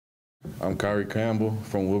I'm Kyree Campbell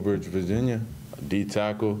from Woodbridge, Virginia, a D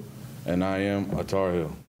tackle, and I am a Tar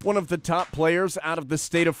Heel. One of the top players out of the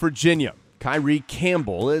state of Virginia, Kyree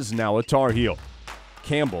Campbell is now a Tar Heel.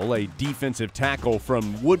 Campbell, a defensive tackle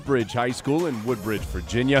from Woodbridge High School in Woodbridge,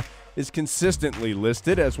 Virginia, is consistently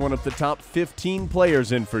listed as one of the top 15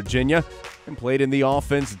 players in Virginia and played in the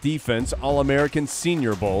Offense-Defense All-American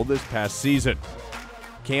Senior Bowl this past season.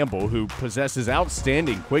 Campbell, who possesses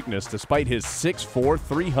outstanding quickness despite his 6'4",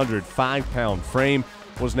 305-pound frame,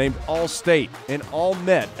 was named All-State and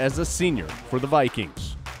All-Met as a senior for the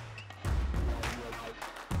Vikings.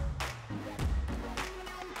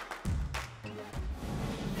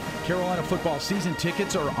 Carolina football season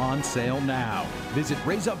tickets are on sale now. Visit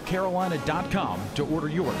RaiseUpCarolina.com to order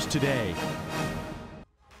yours today.